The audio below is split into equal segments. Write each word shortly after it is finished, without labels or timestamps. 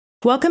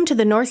Welcome to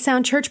the North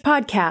Sound Church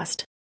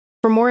podcast.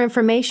 For more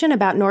information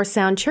about North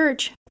Sound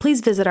Church, please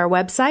visit our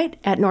website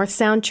at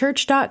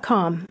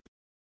northsoundchurch.com.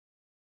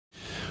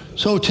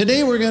 So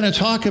today we're going to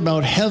talk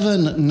about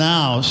heaven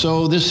now.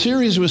 So this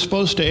series was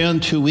supposed to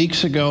end 2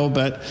 weeks ago,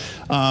 but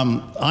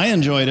I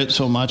enjoyed it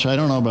so much. I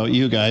don't know about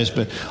you guys,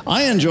 but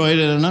I enjoyed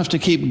it enough to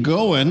keep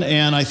going.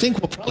 And I think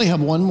we'll probably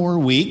have one more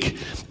week,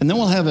 and then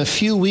we'll have a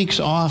few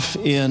weeks off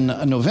in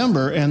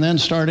November. And then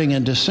starting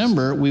in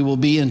December, we will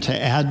be into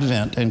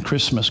Advent and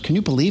Christmas. Can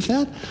you believe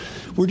that?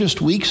 We're just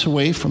weeks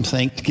away from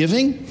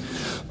Thanksgiving.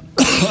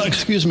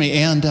 Excuse me.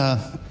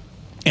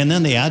 And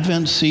then the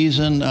Advent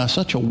season,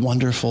 such a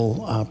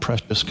wonderful,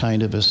 precious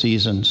kind of a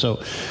season.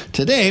 So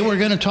today we're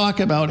going to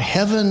talk about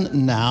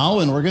heaven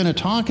now, and we're going to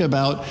talk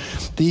about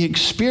the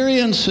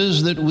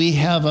experiences that we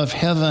have of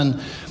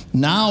heaven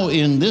now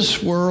in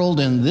this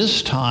world and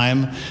this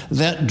time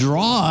that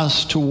draw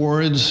us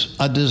towards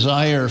a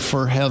desire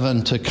for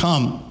heaven to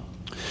come.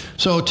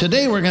 So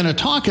today we're going to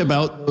talk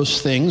about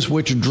those things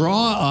which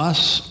draw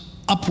us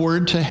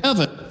upward to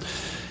heaven.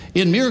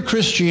 In Mere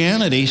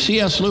Christianity,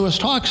 C.S. Lewis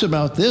talks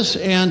about this,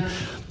 and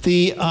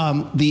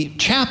the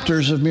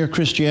chapters of Mere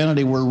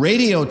Christianity were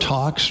radio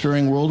talks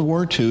during World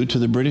War II to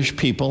the British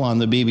people on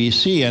the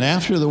BBC, and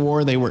after the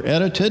war they were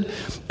edited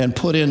and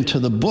put into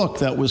the book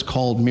that was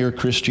called Mere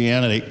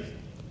Christianity.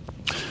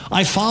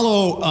 I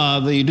follow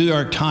the New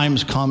York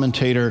Times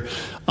commentator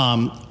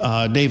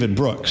David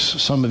Brooks.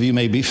 Some of you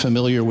may be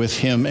familiar with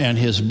him and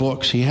his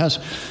books. He has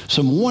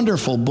some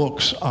wonderful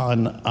books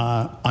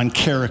on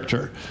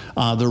character,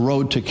 The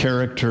Road to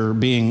Character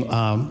being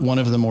one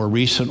of the more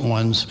recent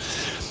ones.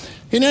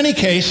 In any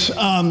case,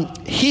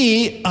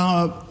 he,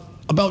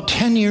 about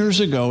 10 years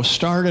ago,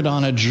 started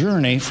on a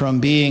journey from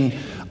being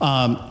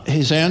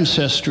his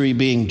ancestry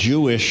being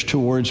Jewish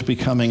towards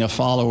becoming a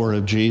follower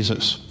of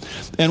Jesus.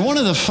 And one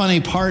of the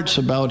funny parts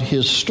about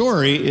his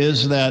story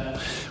is that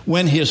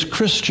when his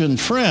Christian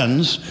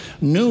friends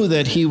knew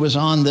that he was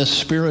on this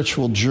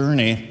spiritual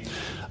journey,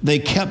 they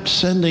kept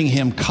sending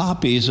him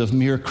copies of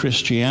Mere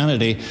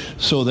Christianity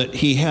so that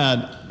he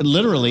had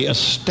literally a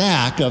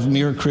stack of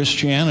Mere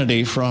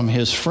Christianity from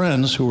his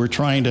friends who were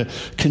trying to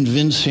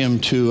convince him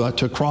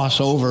to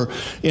cross over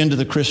into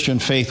the Christian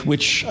faith,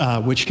 which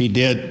he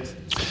did.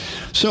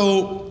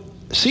 So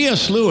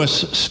C.S. Lewis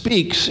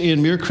speaks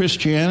in Mere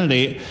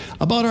Christianity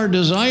about our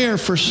desire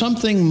for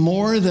something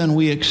more than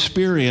we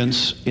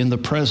experience in the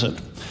present.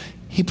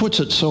 He puts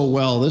it so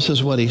well. This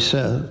is what he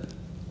said.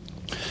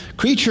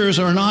 Creatures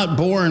are not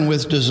born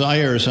with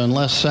desires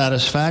unless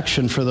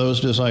satisfaction for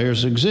those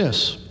desires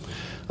exists.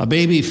 A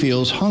baby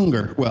feels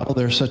hunger. Well,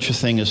 there's such a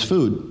thing as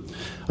food.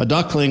 A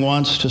duckling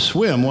wants to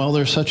swim. Well,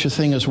 there's such a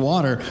thing as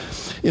water.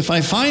 If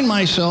I find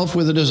myself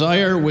with a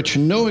desire which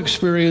no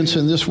experience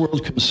in this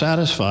world can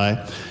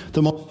satisfy,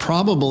 the most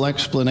probable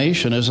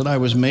explanation is that I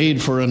was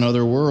made for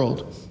another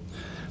world.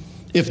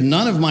 If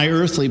none of my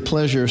earthly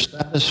pleasures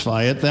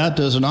satisfy it, that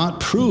does not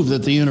prove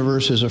that the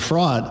universe is a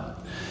fraud.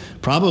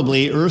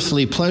 Probably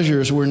earthly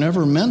pleasures were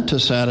never meant to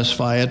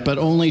satisfy it, but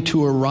only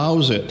to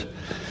arouse it,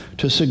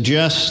 to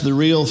suggest the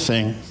real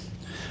thing.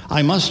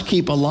 I must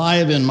keep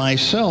alive in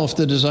myself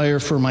the desire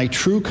for my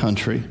true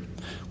country,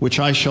 which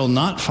I shall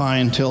not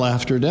find till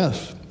after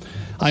death.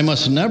 I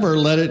must never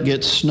let it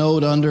get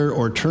snowed under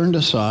or turned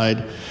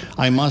aside.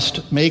 I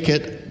must make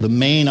it the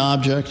main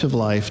object of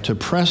life to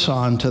press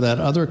on to that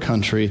other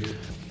country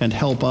and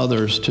help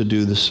others to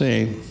do the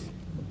same.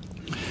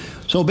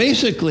 So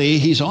basically,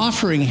 he's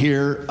offering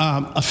here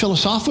a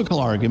philosophical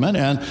argument,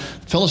 and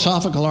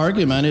philosophical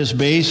argument is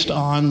based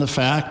on the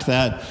fact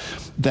that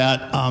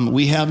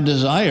we have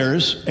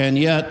desires, and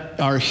yet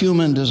our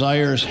human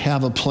desires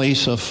have a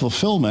place of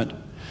fulfillment.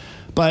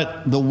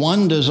 But the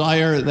one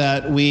desire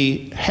that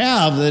we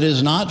have that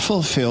is not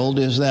fulfilled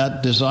is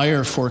that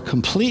desire for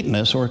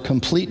completeness or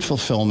complete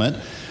fulfillment.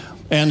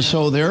 And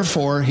so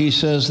therefore, he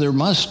says there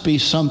must be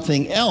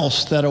something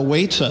else that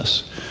awaits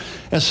us.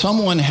 As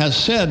someone has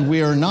said,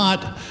 we're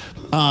not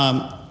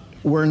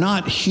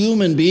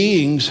human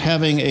beings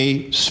having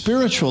a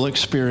spiritual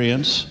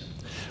experience.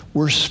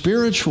 We're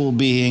spiritual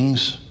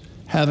beings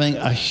having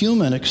a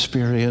human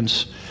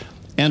experience,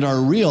 and our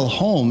real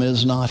home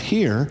is not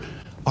here.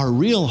 Our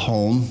real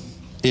home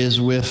is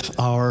with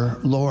our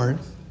Lord.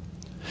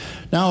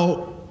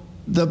 Now,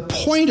 the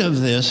point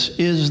of this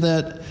is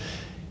that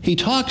he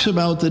talks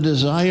about the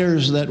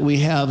desires that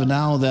we have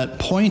now that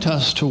point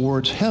us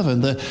towards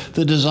heaven, the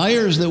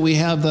desires that we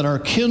have that are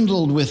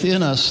kindled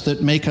within us that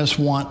make us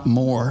want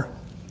more.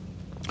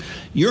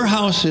 Your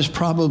house is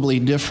probably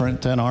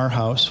different than our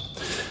house,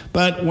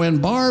 but when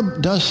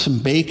Barb does some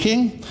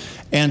baking,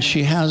 and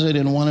she has it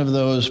in one of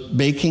those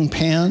baking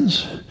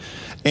pans,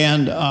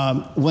 and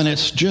when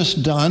it's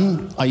just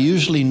done, I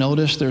usually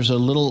notice there's a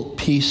little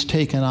piece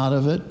taken out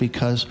of it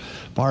because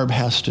Barb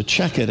has to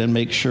check it and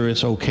make sure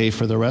it's okay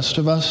for the rest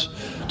of us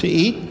to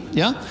eat.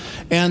 Yeah,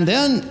 and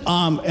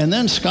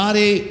then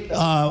Scotty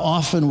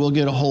often will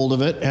get a hold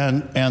of it,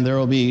 and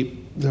there'll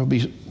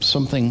be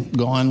something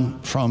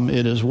gone from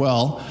it as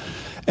well.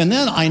 And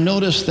then I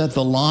noticed that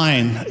the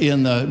line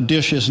in the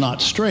dish is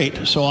not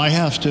straight, so I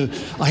have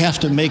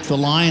to make the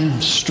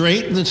line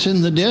straight that's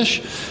in the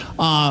dish.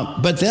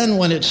 But then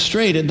when it's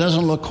straight, it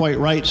doesn't look quite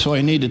right, so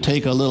I need to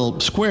take a little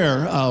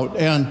square out.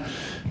 And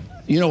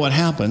you know what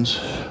happens?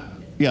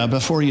 Yeah,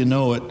 before you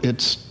know it,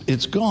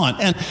 it's gone.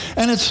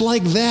 And it's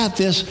like that,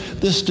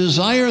 this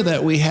desire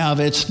that we have,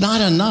 it's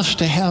not enough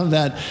to have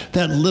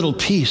that little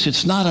piece.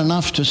 It's not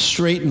enough to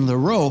straighten the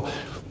row.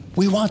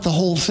 We want the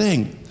whole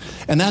thing.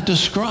 And that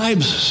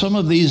describes some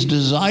of these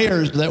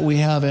desires that we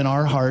have in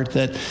our heart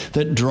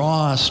that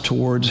draw us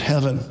towards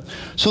heaven.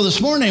 So this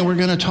morning we're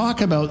going to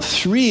talk about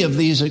 3 of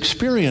these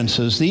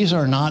experiences. These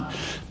are not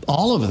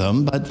all of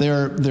them, but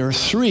they're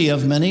 3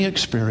 of many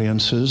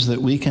experiences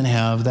that we can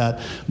have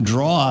that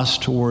draw us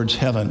towards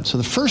heaven. So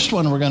the first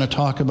one we're going to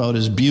talk about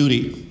is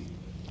beauty.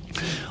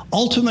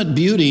 Ultimate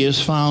beauty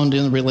is found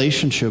in the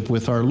relationship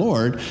with our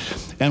Lord,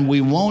 and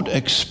we won't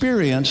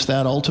experience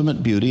that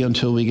ultimate beauty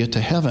until we get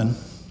to heaven.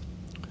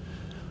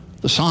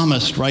 The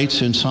psalmist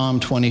writes in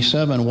Psalm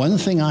 27, "One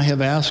thing I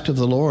have asked of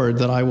the Lord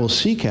that I will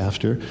seek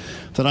after,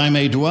 that I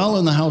may dwell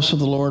in the house of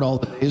the Lord all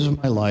the days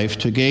of my life,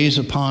 to gaze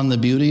upon the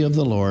beauty of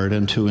the Lord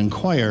and to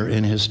inquire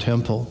in his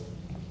temple."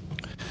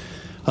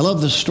 I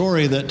love the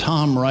story that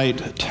Tom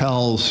Wright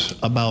tells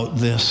about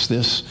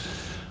this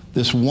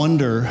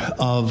wonder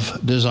of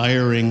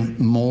desiring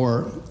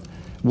more,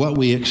 what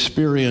we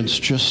experience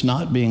just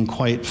not being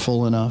quite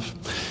full enough.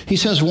 He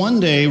says,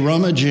 one day,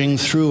 rummaging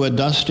through a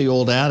dusty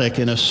old attic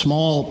in a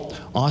small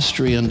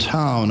Austrian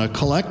town, a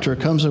collector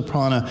comes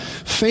upon a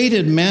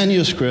faded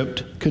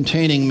manuscript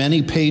containing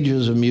many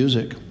pages of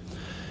music.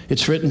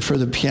 It's written for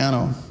the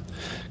piano.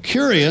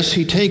 Curious,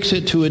 he takes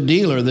it to a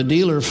dealer. The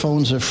dealer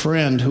phones a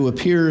friend who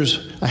appears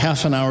a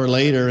half an hour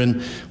later,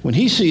 and when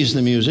he sees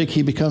the music,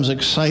 he becomes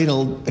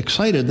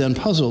excited, then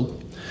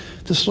puzzled.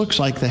 This looks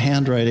like the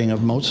handwriting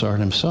of Mozart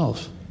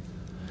himself.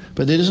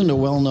 But it isn't a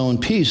well-known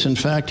piece. In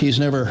fact, he's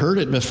never heard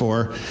it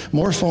before.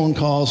 More phone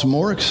calls,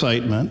 more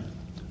excitement,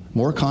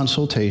 more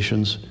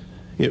consultations.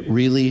 It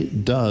really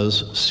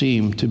does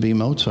seem to be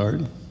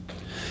Mozart.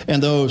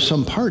 And though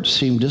some parts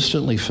seem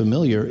distantly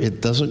familiar,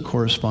 it doesn't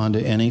correspond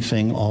to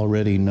anything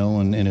already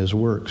known in his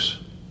works.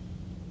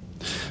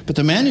 But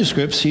the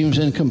manuscript seems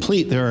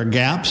incomplete. There are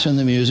gaps in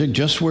the music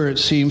just where it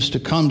seems to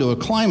come to a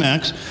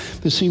climax.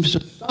 It seems to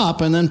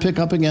stop and then pick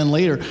up again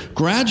later.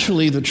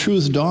 Gradually, the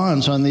truth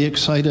dawns on the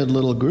excited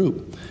little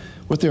group.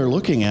 What they're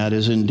looking at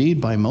is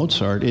indeed by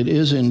Mozart. It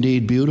is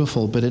indeed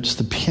beautiful, but it's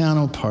the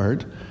piano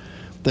part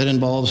that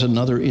involves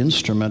another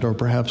instrument or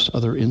perhaps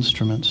other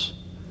instruments.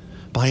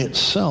 By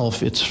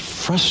itself, it's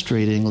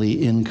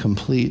frustratingly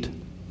incomplete.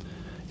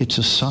 It's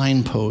a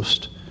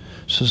signpost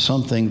to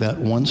something that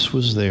once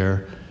was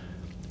there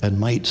and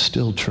might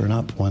still turn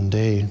up one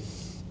day.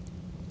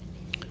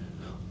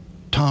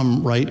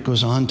 Tom Wright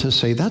goes on to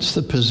say, that's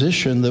the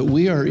position that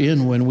we are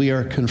in when we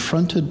are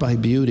confronted by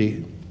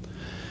beauty.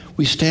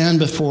 We stand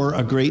before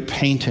a great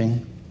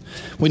painting.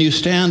 When you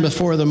stand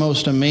before the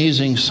most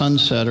amazing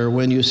sunset, or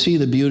when you see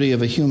the beauty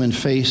of a human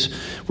face,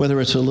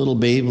 whether it's a little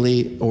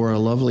baby or a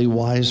lovely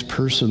wise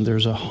person,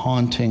 there's a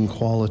haunting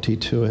quality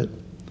to it.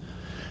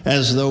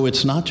 As though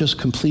it's not just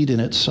complete in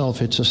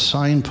itself, it's a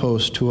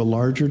signpost to a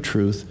larger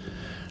truth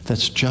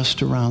that's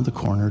just around the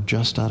corner,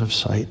 just out of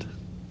sight.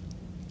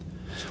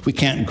 We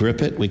can't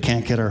grip it. We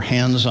can't get our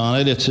hands on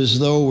it. It's as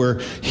though we're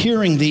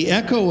hearing the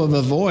echo of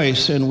a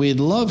voice, and we'd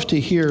love to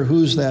hear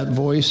whose that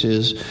voice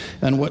is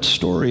and what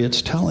story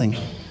it's telling.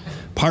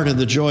 Part of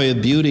the joy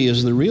of beauty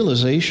is the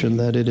realization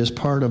that it is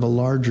part of a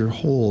larger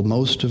whole,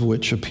 most of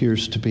which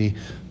appears to be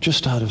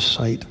just out of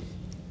sight.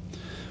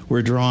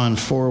 We're drawn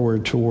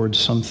forward towards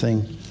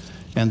something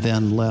and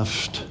then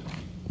left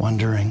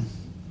wondering.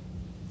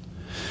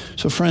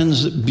 So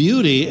friends,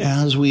 beauty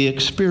as we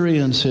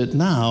experience it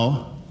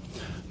now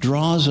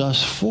draws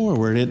us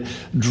forward. It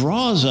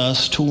draws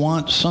us to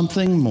want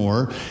something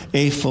more,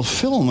 a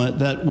fulfillment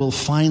that will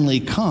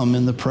finally come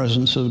in the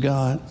presence of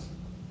God.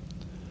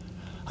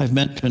 I've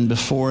mentioned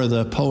before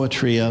the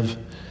poetry of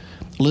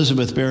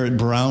Elizabeth Barrett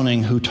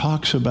Browning, who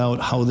talks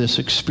about how this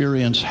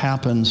experience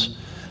happens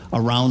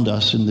around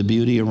us, in the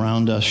beauty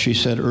around us. She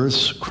said,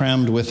 "Earth's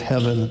crammed with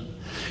heaven,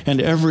 and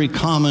every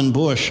common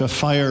bush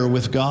afire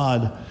with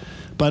God,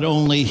 but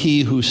only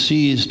he who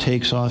sees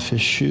takes off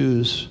his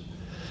shoes.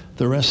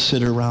 The rest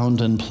sit around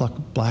and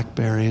pluck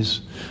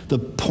blackberries." The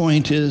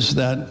point is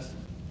that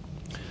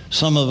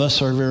some of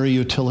us are very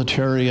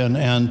utilitarian,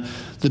 and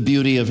the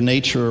beauty of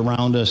nature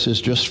around us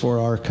is just for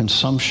our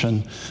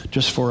consumption,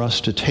 just for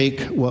us to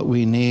take what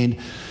we need.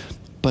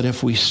 But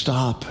if we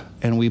stop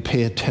and we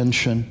pay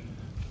attention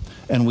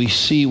and we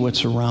see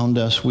what's around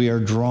us, we are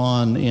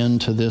drawn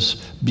into this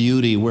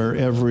beauty where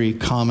every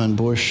common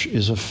bush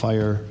is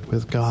afire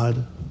with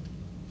God.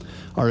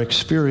 Our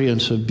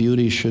experience of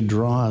beauty should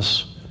draw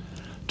us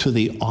to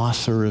the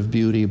author of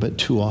beauty, but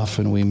too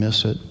often we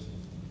miss it.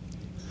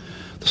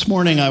 This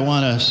morning I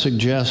want to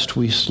suggest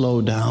we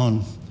slow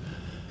down.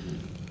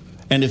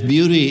 And if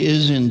beauty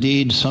is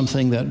indeed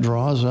something that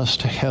draws us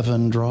to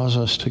heaven, draws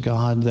us to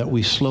God, that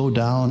we slow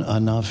down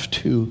enough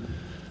to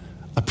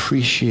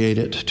appreciate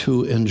it,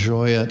 to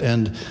enjoy it.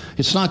 And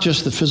it's not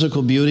just the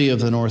physical beauty of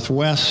the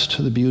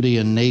Northwest, the beauty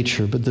in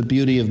nature, but the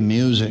beauty of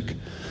music,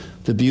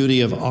 the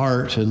beauty of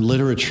art and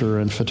literature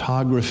and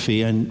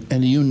photography,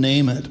 and you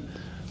name it.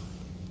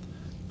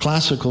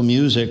 Classical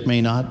music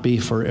may not be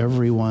for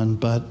everyone,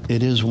 but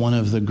it is one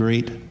of the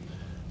great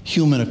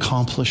human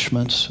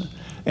accomplishments.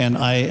 And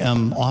I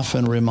am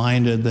often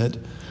reminded that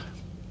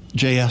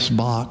J.S.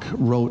 Bach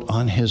wrote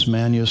on his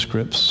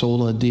manuscript,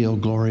 Sola Deo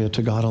Gloria,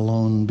 to God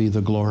alone be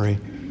the glory.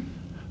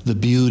 The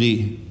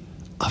beauty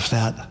of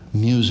that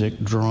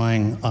music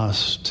drawing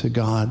us to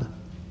God.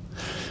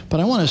 But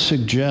I want to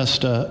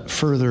suggest a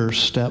further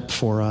step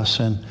for us,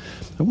 and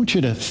I want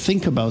you to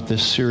think about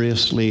this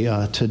seriously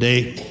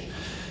today.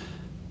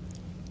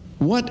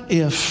 What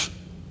if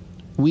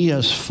we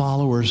as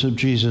followers of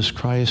Jesus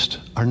Christ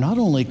are not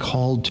only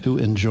called to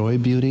enjoy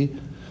beauty,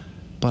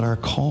 but are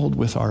called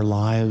with our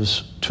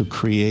lives to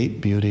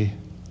create beauty?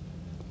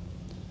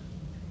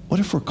 What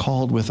if we're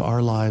called with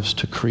our lives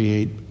to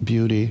create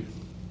beauty?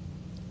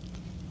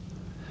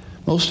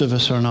 Most of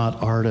us are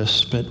not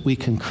artists, but we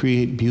can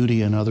create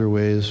beauty in other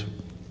ways.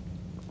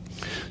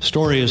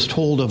 Story is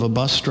told of a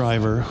bus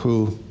driver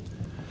who,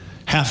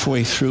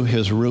 halfway through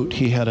his route,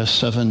 he had a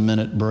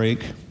 7-minute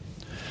break.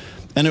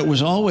 And it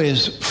was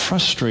always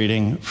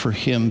frustrating for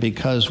him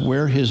because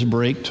where his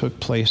break took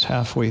place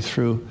halfway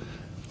through,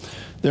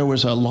 there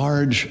was a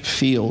large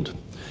field.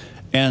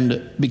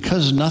 And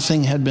because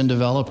nothing had been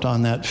developed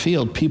on that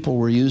field, people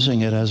were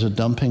using it as a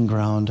dumping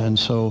ground. And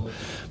so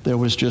there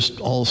was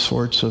just all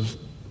sorts of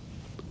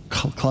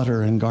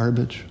clutter and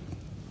garbage.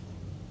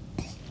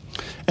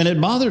 And it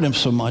bothered him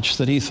so much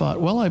that he thought,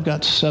 well, I've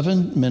got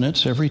 7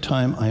 minutes every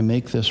time I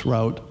make this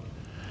route.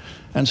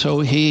 And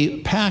so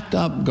he packed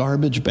up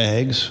garbage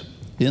bags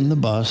in the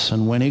bus,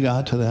 and when he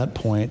got to that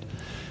point,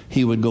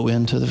 he would go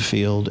into the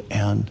field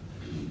and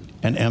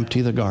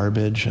empty the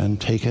garbage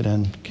and take it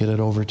and get it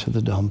over to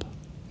the dump.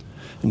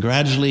 And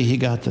gradually he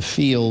got the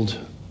field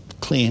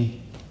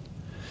clean.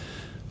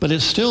 But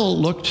it still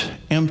looked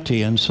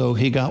empty, and so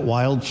he got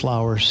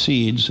wildflower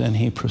seeds, and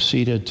he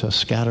proceeded to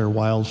scatter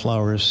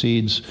wildflower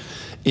seeds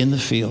in the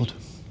field.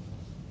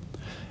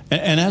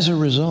 And as a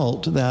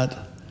result, that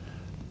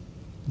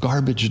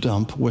garbage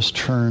dump was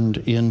turned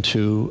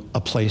into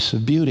a place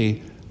of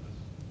beauty.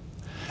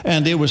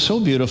 And it was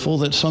so beautiful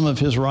that some of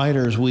his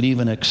riders would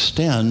even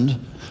extend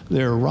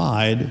their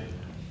ride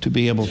to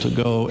be able to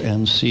go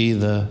and see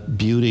the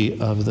beauty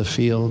of the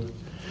field.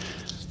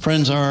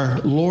 Friends,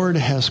 our Lord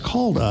has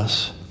called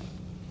us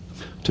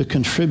to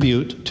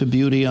contribute to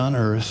beauty on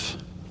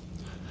earth.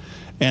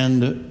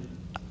 And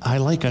I'd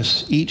like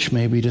us each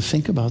maybe to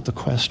think about the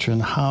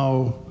question,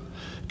 how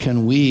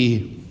can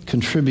we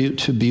contribute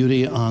to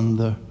beauty on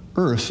the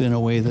earth in a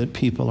way that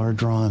people are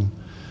drawn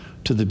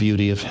to the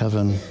beauty of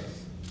heaven?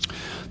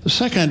 The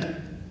second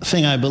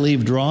thing I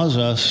believe draws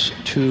us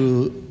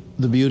to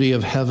the beauty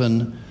of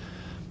heaven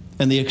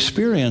and the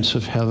experience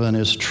of heaven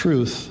is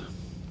truth.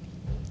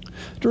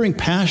 During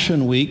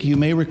Passion Week, you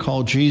may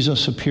recall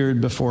Jesus appeared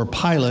before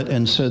Pilate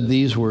and said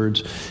these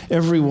words,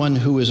 "Everyone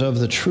who is of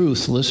the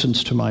truth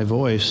listens to my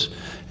voice."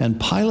 And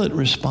Pilate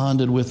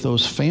responded with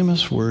those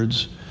famous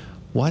words,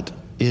 "What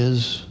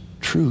is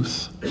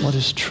truth? What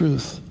is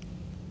truth?"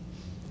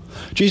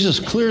 Jesus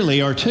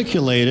clearly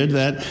articulated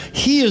that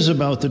he is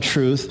about the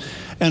truth,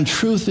 and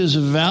truth is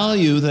a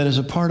value that is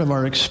a part of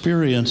our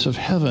experience of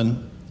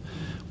heaven.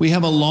 We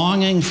have a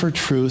longing for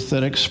truth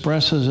that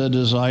expresses a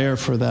desire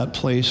for that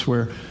place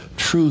where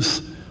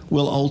truth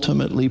will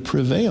ultimately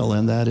prevail,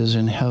 and that is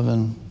in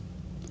heaven.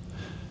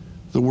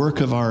 The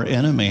work of our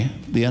enemy,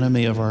 the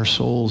enemy of our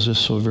souls, is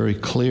so very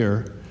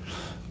clear,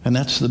 and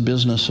that's the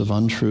business of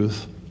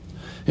untruth.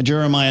 In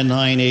Jeremiah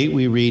 9:8,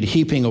 we read,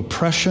 "Heaping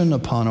oppression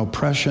upon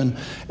oppression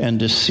and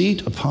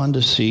deceit upon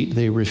deceit,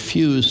 they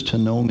refuse to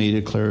know me,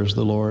 declares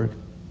the Lord."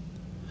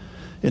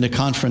 In a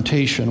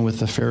confrontation with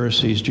the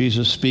Pharisees,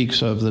 Jesus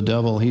speaks of the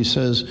devil. He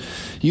says,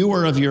 "You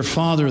are of your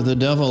father, the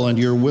devil, and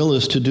your will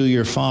is to do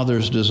your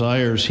father's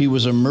desires. He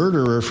was a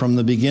murderer from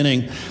the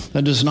beginning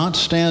and does not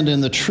stand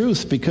in the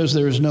truth because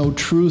there is no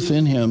truth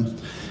in him.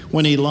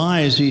 When he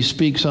lies, he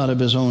speaks out of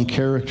his own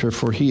character,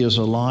 for he is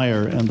a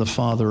liar and the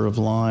father of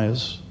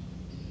lies."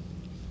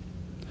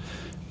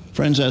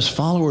 Friends, as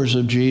followers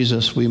of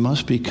Jesus, we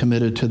must be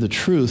committed to the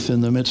truth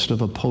in the midst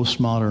of a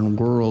postmodern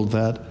world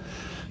that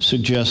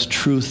suggests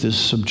truth is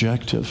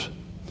subjective.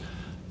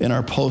 In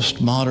our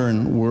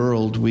postmodern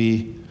world,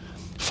 we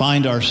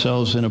find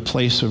ourselves in a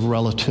place of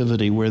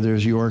relativity where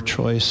there's your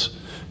choice,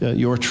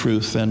 your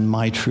truth and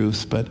my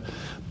truth, but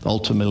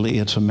ultimately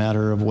it's a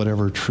matter of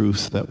whatever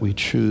truth that we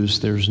choose.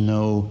 There's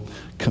no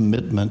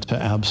commitment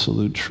to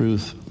absolute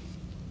truth.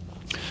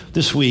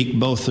 This week,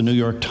 both the New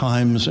York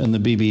Times and the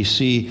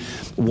BBC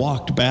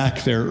walked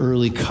back their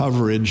early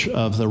coverage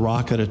of the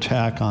rocket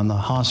attack on the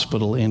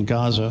hospital in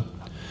Gaza.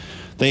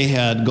 They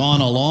had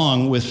gone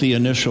along with the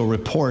initial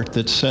report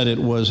that said it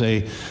was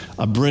a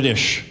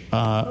British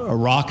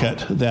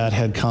rocket that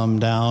had come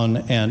down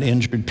and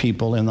injured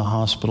people in the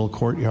hospital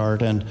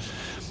courtyard.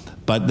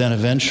 But then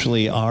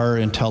eventually our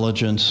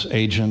intelligence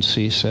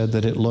agency said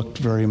that it looked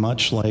very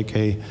much like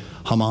a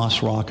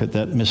Hamas rocket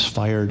that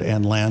misfired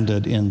and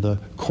landed in the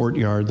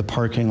courtyard, the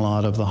parking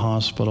lot of the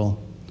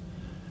hospital.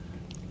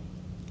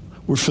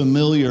 We're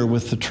familiar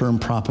with the term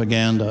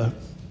propaganda.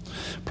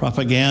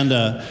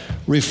 Propaganda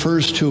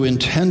refers to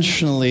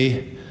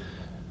intentionally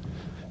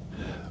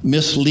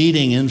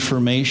misleading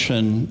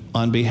information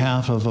on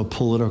behalf of a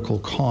political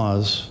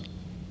cause.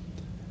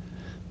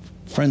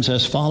 Friends,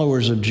 as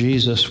followers of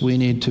Jesus, we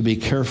need to be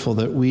careful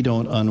that we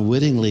don't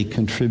unwittingly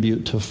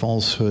contribute to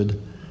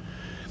falsehood,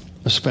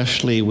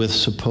 especially with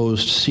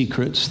supposed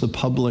secrets the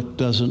public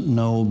doesn't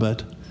know,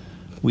 but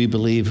we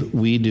believe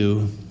we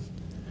do.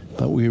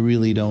 But we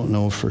really don't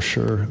know for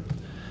sure,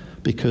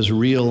 because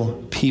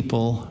real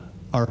people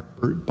are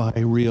hurt by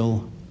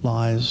real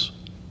lies.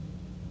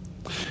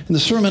 In the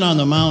Sermon on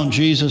the Mount,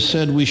 Jesus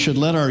said we should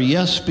let our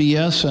yes be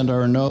yes and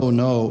our no,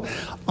 no.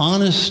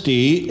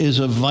 Honesty is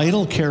a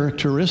vital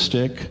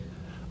characteristic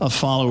of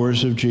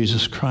followers of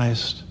Jesus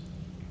Christ.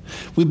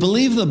 We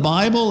believe the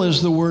Bible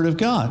is the Word of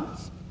God.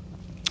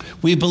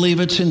 We believe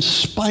it's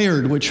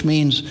inspired, which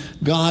means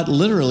God,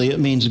 literally, it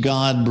means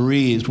God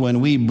breathed.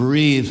 When we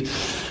breathe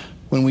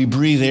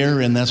air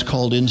in, that's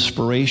called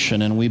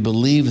inspiration, and we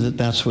believe that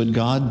that's what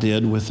God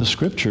did with the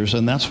Scriptures,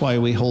 and that's why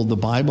we hold the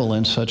Bible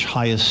in such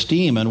high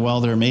esteem. And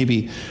while there may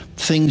be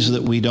things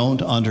that we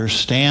don't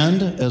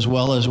understand as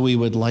well as we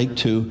would like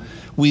to,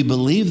 we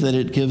believe that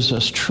it gives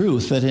us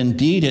truth, that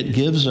indeed it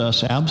gives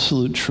us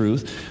absolute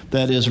truth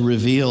that is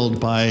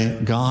revealed by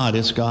God.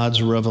 It's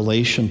God's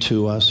revelation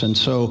to us, and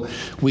so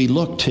we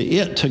look to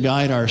it to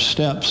guide our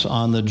steps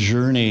on the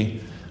journey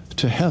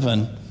to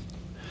heaven.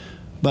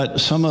 But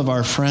some of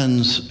our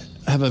friends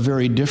have a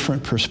very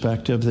different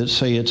perspective that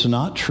say it's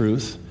not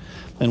truth,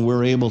 and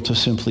we're able to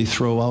simply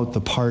throw out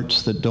the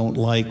parts that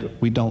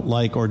we don't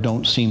like or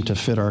don't seem to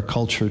fit our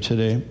culture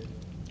today.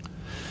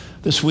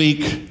 This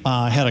week,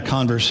 I had a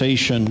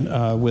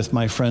conversation with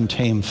my friend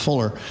Tame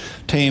Fuller.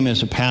 Tame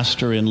is a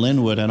pastor in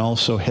Linwood and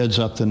also heads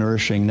up the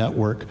Nourishing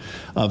Network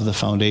of the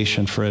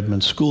Foundation for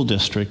Edmonds School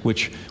District,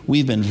 which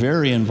we've been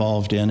very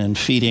involved in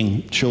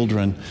feeding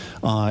children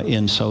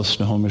in South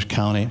Snohomish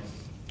County.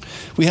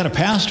 We had a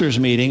pastor's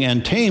meeting,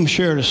 and Tame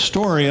shared a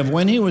story of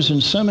when he was in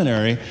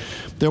seminary.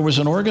 There was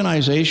an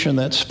organization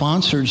that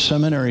sponsored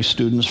seminary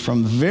students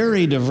from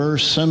very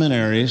diverse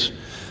seminaries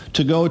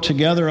to go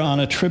together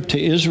on a trip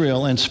to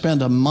Israel and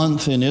spend a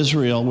month in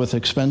Israel with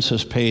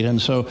expenses paid.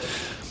 And so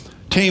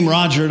Tame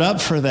rogered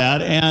up for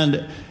that,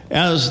 and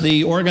as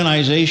the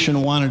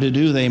organization wanted to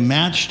do, they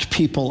matched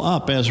people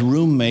up as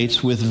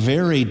roommates with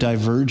very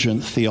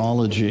divergent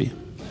theology.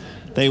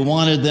 They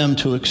wanted them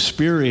to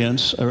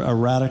experience a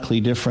radically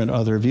different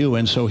other view.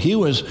 And so he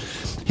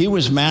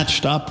was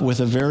matched up with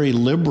a very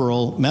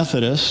liberal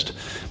Methodist,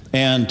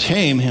 and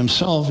Tame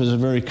himself is a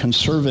very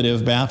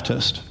conservative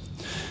Baptist.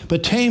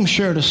 But Tame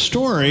shared a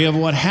story of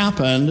what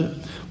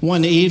happened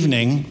one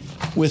evening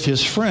with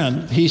his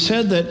friend. He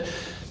said that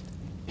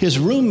his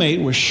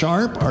roommate was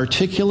sharp,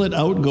 articulate,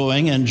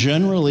 outgoing, and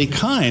generally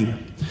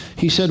kind.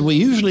 He said, we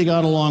usually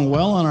got along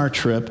well on our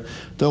trip,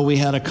 though we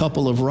had a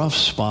couple of rough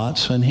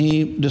spots, and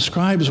he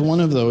describes one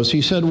of those.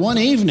 He said, one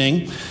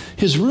evening,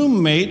 his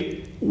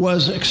roommate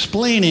was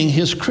explaining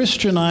his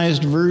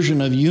Christianized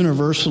version of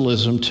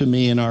universalism to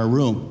me in our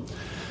room.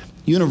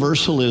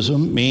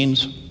 Universalism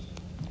means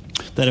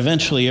that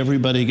eventually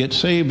everybody gets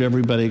saved,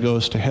 everybody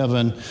goes to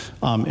heaven,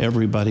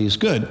 everybody's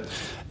good.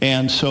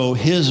 And so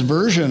his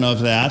version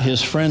of that,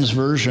 his friend's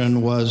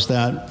version, was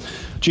that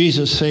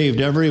Jesus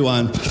saved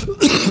everyone,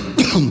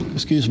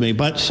 excuse me,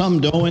 but some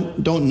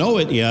don't know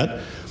it yet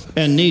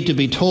and need to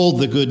be told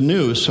the good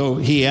news. So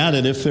he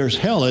added, if there's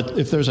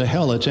a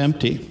hell, it's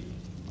empty.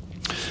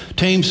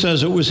 Tame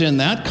says it was in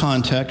that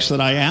context that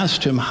I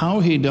asked him how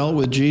he dealt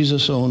with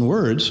Jesus' own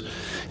words.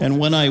 And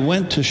when I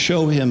went to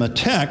show him a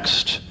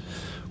text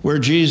where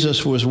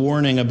Jesus was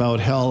warning about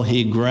hell,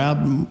 he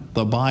grabbed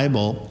the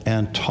Bible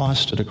and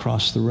tossed it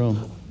across the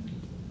room.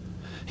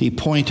 He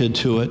pointed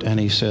to it and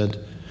he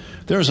said,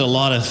 there's a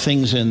lot of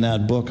things in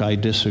that book I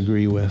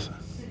disagree with.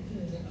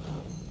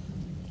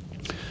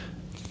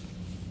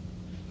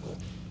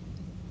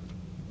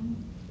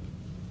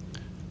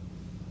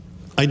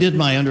 I did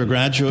my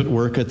undergraduate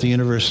work at the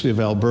University of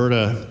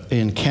Alberta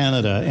in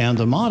Canada, and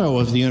the motto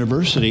of the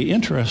university,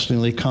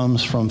 interestingly,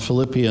 comes from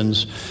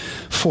Philippians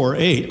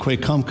 4:8, Quae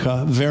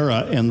cumque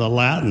vera in the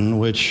Latin,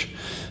 which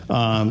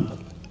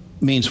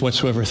means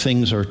whatsoever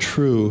things are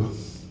true.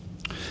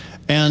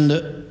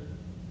 And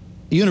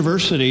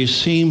universities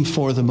seem,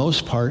 for the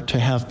most part, to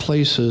have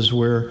places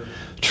where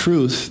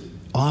truth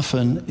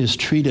often is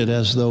treated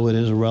as though it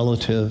is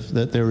relative,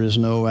 that there is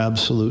no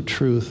absolute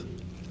truth.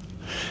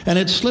 And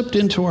it slipped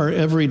into our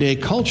everyday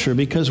culture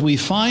because we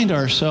find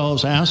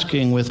ourselves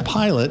asking with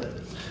Pilate,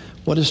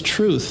 what is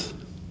truth?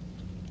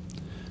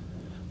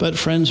 But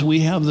friends,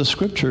 we have the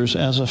Scriptures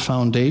as a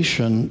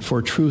foundation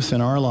for truth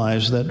in our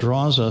lives that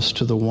draws us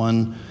to the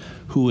one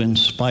who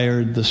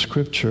inspired the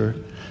Scripture.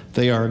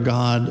 They are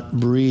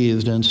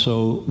God-breathed, and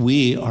so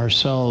we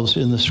ourselves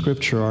in the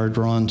Scripture are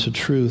drawn to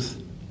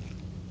truth.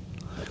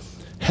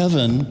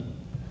 Heaven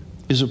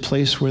is a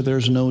place where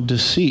there's no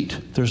deceit.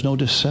 There's no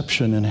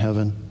deception in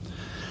heaven.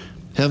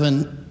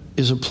 Heaven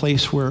is a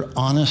place where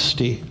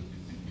honesty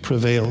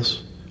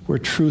prevails, where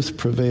truth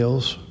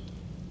prevails.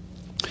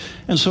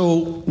 And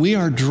so we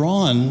are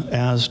drawn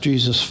as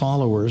Jesus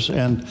followers,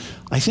 and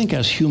I think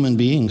as human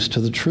beings, to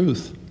the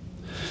truth.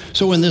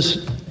 So in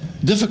this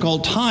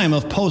difficult time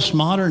of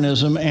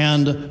postmodernism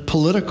and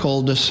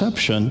political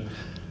deception,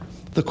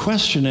 the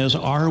question is,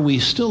 are we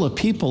still a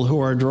people who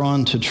are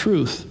drawn to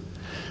truth?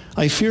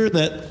 I fear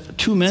that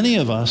too many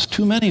of us,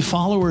 too many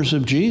followers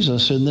of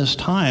Jesus in this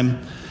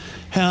time,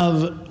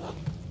 have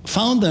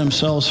found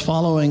themselves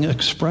following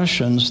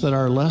expressions that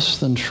are less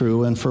than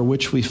true and for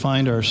which we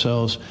find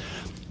ourselves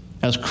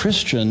as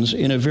Christians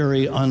in a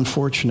very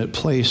unfortunate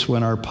place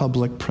when our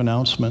public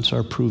pronouncements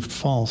are proved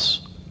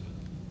false.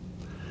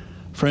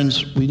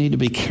 Friends, we need to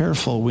be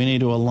careful. We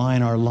need to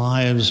align our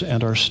lives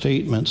and our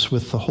statements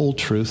with the whole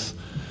truth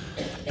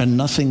and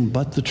nothing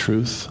but the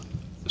truth.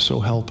 So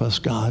help us,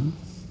 God.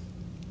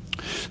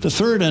 The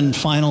third and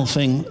final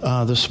thing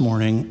this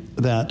morning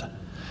that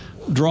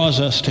draws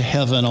us to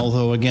heaven,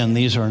 although again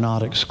these are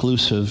not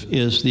exclusive,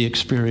 is the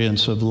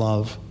experience of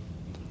love.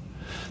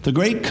 The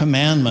Great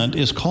Commandment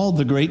is called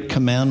the Great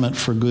Commandment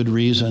for good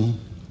reason.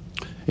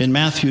 In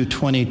Matthew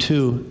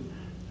 22,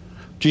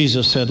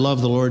 Jesus said,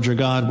 "Love the Lord your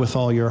God with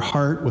all your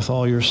heart, with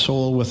all your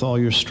soul, with all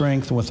your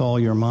strength, and with all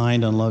your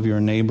mind, and love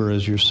your neighbor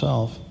as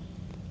yourself."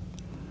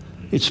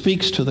 It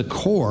speaks to the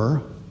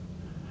core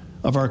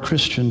of our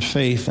Christian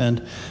faith.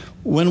 And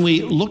when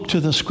we look to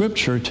the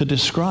Scripture to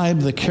describe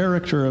the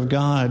character of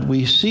God,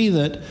 we see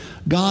that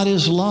God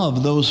is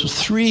love. Those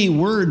three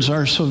words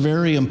are so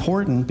very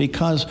important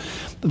because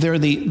they're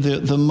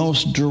the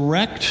most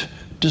direct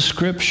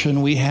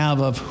description we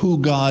have of who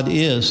God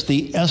is,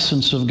 the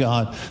essence of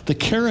God, the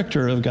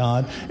character of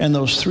God, and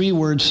those three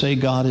words say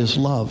God is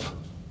love.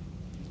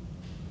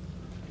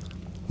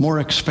 More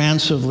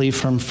expansively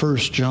from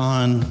 1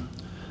 John,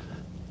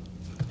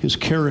 his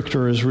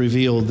character is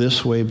revealed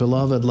this way: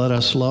 "Beloved, let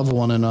us love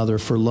one another,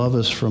 for love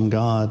is from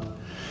God.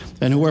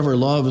 And whoever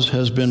loves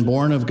has been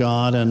born of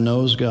God and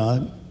knows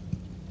God.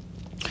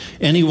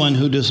 Anyone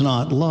who does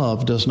not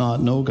love does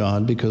not know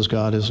God, because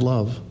God is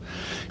love.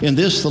 In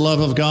this, the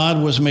love of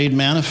God was made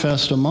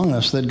manifest among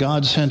us, that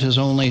God sent his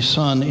only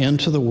Son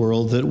into the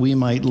world that we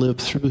might live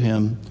through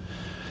him.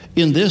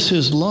 In this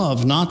is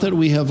love, not that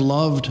we have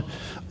loved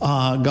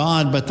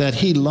God, but that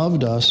he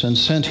loved us and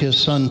sent his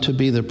Son to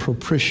be the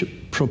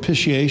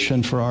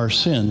propitiation for our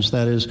sins,"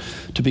 that is,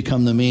 to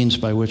become the means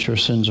by which our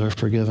sins are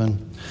forgiven.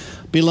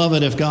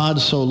 "Beloved, if God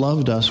so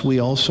loved us, we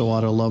also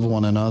ought to love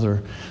one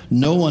another.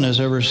 No one has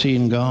ever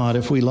seen God.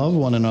 If we love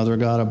one another,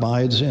 God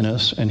abides in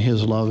us, and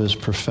his love is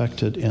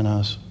perfected in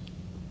us."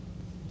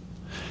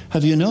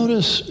 Have you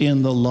noticed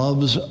in the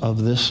loves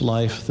of this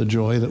life the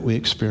joy that we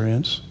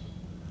experience?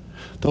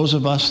 Those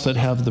of us that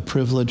have the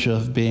privilege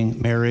of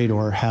being married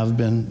or have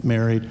been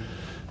married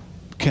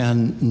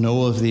can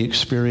know of the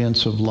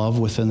experience of love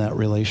within that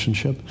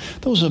relationship.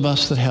 Those of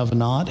us that have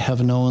not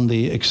have known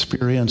the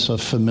experience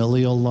of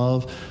familial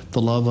love,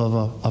 the love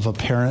of a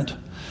parent,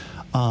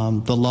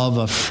 the love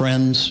of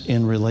friends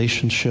in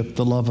relationship,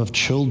 the love of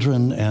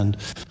children and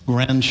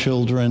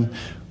grandchildren.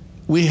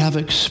 We have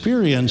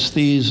experienced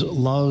these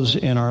loves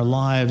in our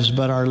lives,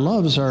 but our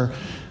loves are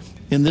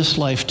in this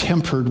life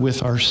tempered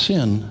with our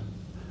sin.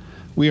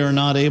 We are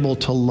not able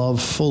to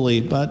love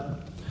fully, but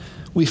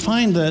we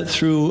find that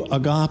through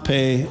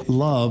agape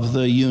love,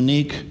 the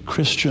unique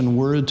Christian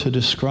word to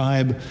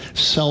describe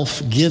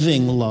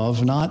self-giving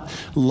love, not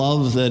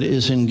love that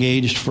is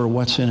engaged for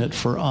what's in it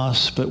for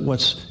us, but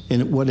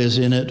what is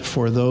in it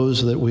for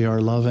those that we are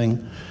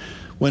loving.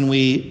 When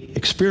we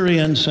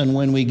experience and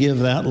when we give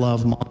that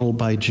love modeled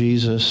by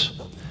Jesus,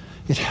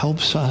 it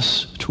helps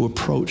us to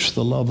approach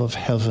the love of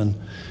heaven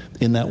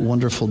in that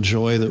wonderful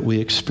joy that we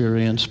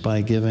experience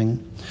by giving.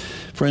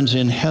 Friends,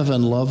 in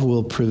heaven, love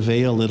will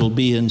prevail. It'll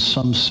be, in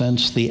some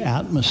sense, the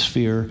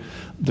atmosphere,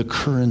 the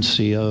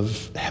currency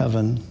of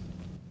heaven.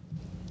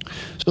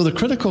 So the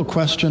critical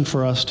question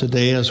for us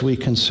today as we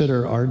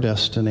consider our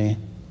destiny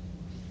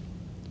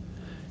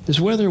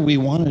is whether we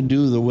want to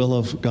do the will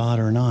of God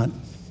or not.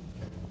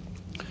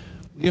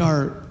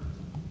 We're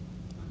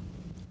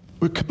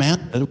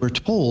commanded, we're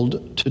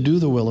told to do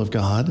the will of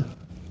God.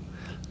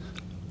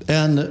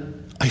 And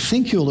I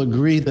think you'll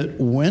agree that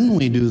when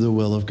we do the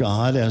will of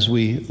God, as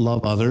we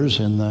love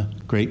others in the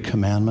Great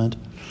Commandment,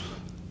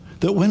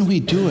 that when we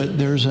do it,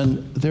 there's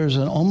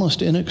an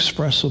almost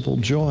inexpressible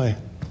joy.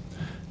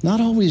 Not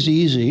always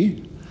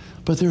easy,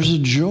 but there's a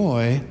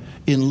joy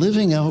in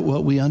living out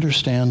what we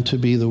understand to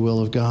be the will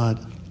of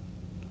God.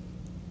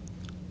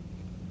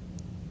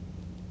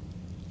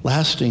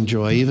 Lasting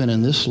joy, even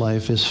in this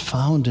life, is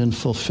found in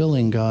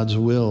fulfilling God's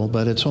will,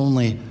 but it's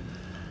only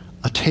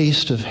a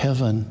taste of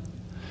heaven.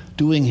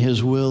 Doing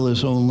his will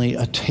is only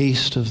a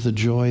taste of the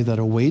joy that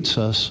awaits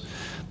us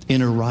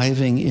in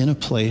arriving in a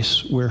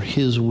place where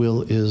his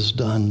will is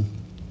done.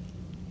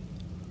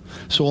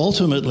 So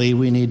ultimately,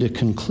 we need to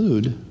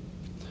conclude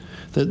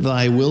that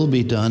thy will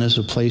be done is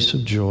a place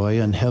of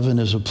joy, and heaven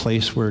is a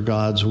place where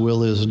God's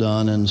will is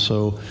done, and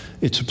so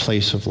it's a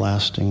place of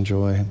lasting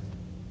joy.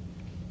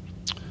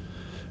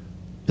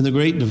 In The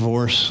Great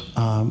Divorce,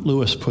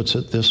 Lewis puts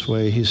it this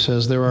way. He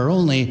says, there are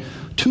only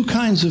two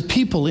kinds of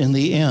people in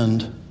the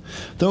end: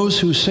 those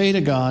who say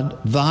to God,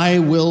 thy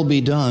will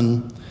be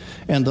done,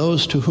 and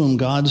those to whom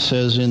God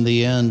says in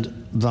the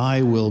end,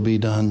 thy will be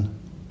done.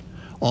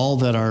 All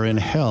that are in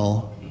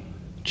hell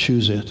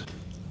choose it.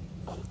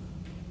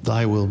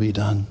 Thy will be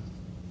done.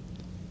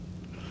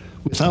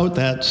 Without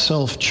that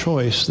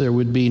self-choice, there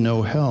would be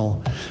no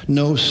hell.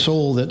 No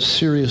soul that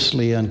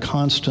seriously and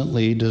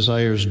constantly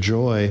desires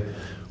joy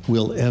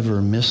will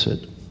ever miss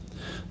it.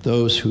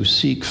 Those who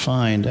seek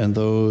find, and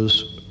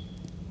those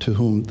to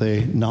whom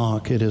they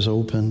knock, it is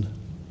opened.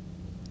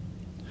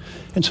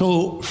 And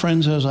so,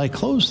 friends, as I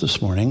close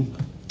this morning,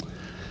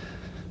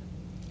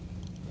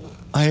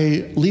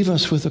 I leave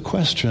us with a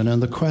question,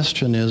 and the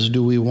question is,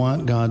 do we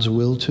want God's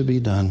will to be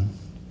done?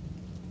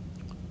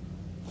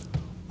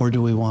 Or do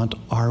we want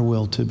our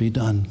will to be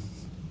done?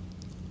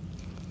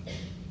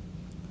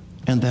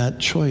 And that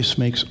choice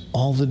makes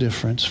all the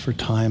difference for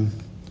time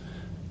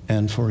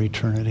and for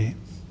eternity.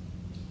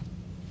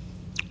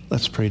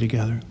 Let's pray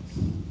together.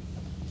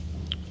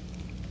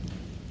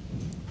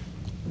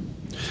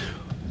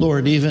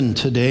 Lord, even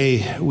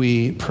today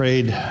we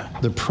prayed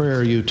the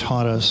prayer you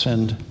taught us,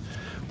 and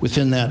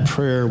within that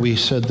prayer we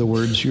said the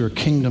words, your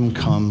kingdom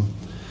come,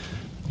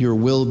 your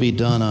will be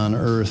done on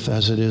earth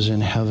as it is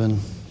in heaven.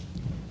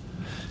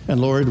 And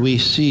Lord, we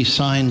see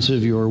signs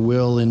of your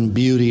will in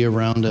beauty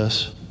around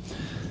us.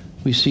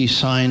 We see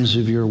signs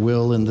of your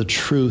will in the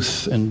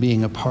truth and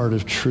being a part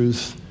of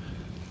truth.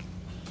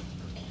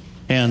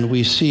 And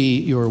we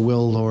see your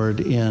will,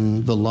 Lord,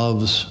 in the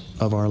loves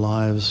of our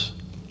lives.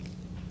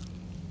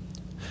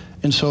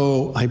 And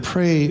so I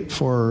pray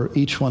for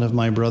each one of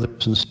my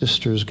brothers and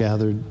sisters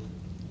gathered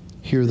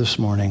here this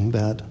morning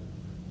that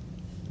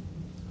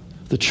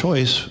the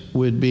choice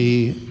would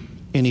be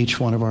in each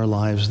one of our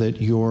lives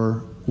that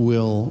your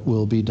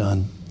will be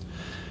done.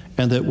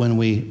 And that when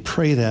we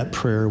pray that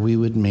prayer, we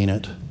would mean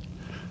it.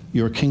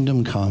 Your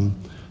kingdom come,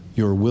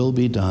 your will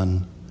be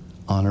done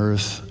on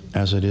earth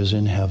as it is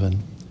in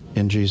heaven.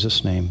 In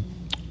Jesus' name,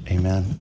 amen.